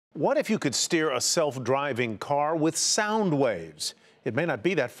What if you could steer a self-driving car with sound waves? It may not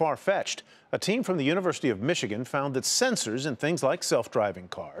be that far-fetched. A team from the University of Michigan found that sensors in things like self-driving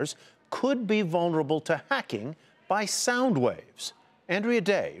cars could be vulnerable to hacking by sound waves.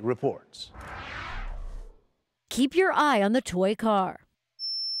 Andrea reports. Keep your eye on the toy car.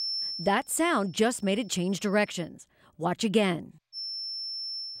 That sound just made it change directions. Watch again.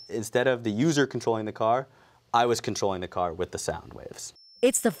 Instead of the user controlling the car, I was controlling the car with the sound waves.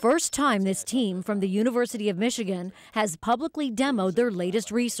 It's the first time this team from the University of Michigan has publicly demoed their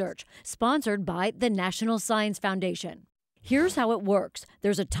latest research, sponsored by the National Science Foundation. Here's how it works.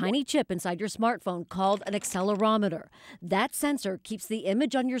 There's a tiny chip inside your smartphone called an accelerometer. That sensor keeps the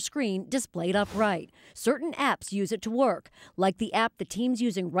image on your screen displayed upright. Certain apps use it to work, like the app the team's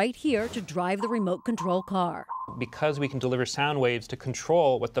using right here to drive the remote control car. Because we can deliver sound waves to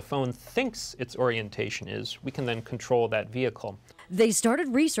control what the phone thinks its orientation is, we can then control that vehicle. They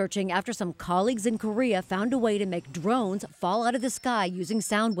started researching after some colleagues in Korea found a way to make drones fall out of the sky using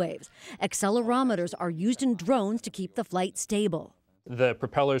sound waves. Accelerometers are used in drones to keep the flight stable. The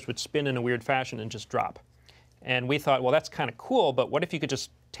propellers would spin in a weird fashion and just drop. And we thought, well, that's kind of cool, but what if you could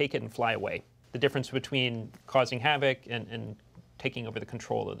just take it and fly away? The difference between causing havoc and taking over the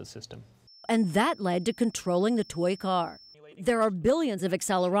control of the system. And that led to controlling the toy car. There are billions of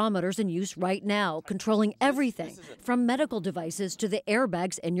accelerometers in use right now, controlling everything from medical devices to the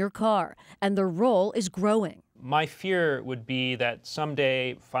airbags in your car, and their role is growing. My fear would be that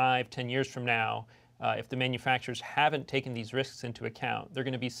someday, 5, 10 years from now, if the manufacturers haven't taken these risks into account, they're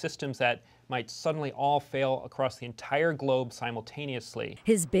going to be systems that might suddenly all fail across the entire globe simultaneously.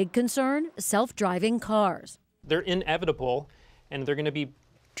 His big concern? Self-driving cars. They're inevitable, and they're going to be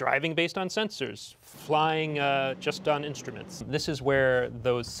driving based on sensors, flying just on instruments. This is where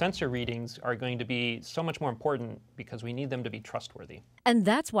those sensor readings are going to be so much more important because we need them to be trustworthy. And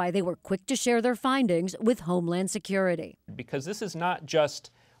that's why they were quick to share their findings with Homeland Security. Because this is not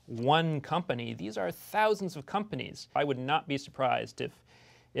just one company, these are thousands of companies. I would not be surprised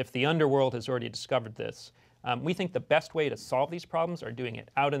if the underworld has already discovered this. We think the best way to solve these problems are doing it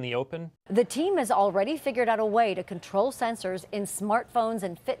out in the open. The team has already figured out a way to control sensors in smartphones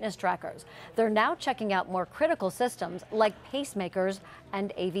and fitness trackers. They're now checking out more critical systems like pacemakers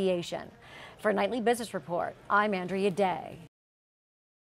and aviation. For Nightly Business Report, I'm Andrea Day.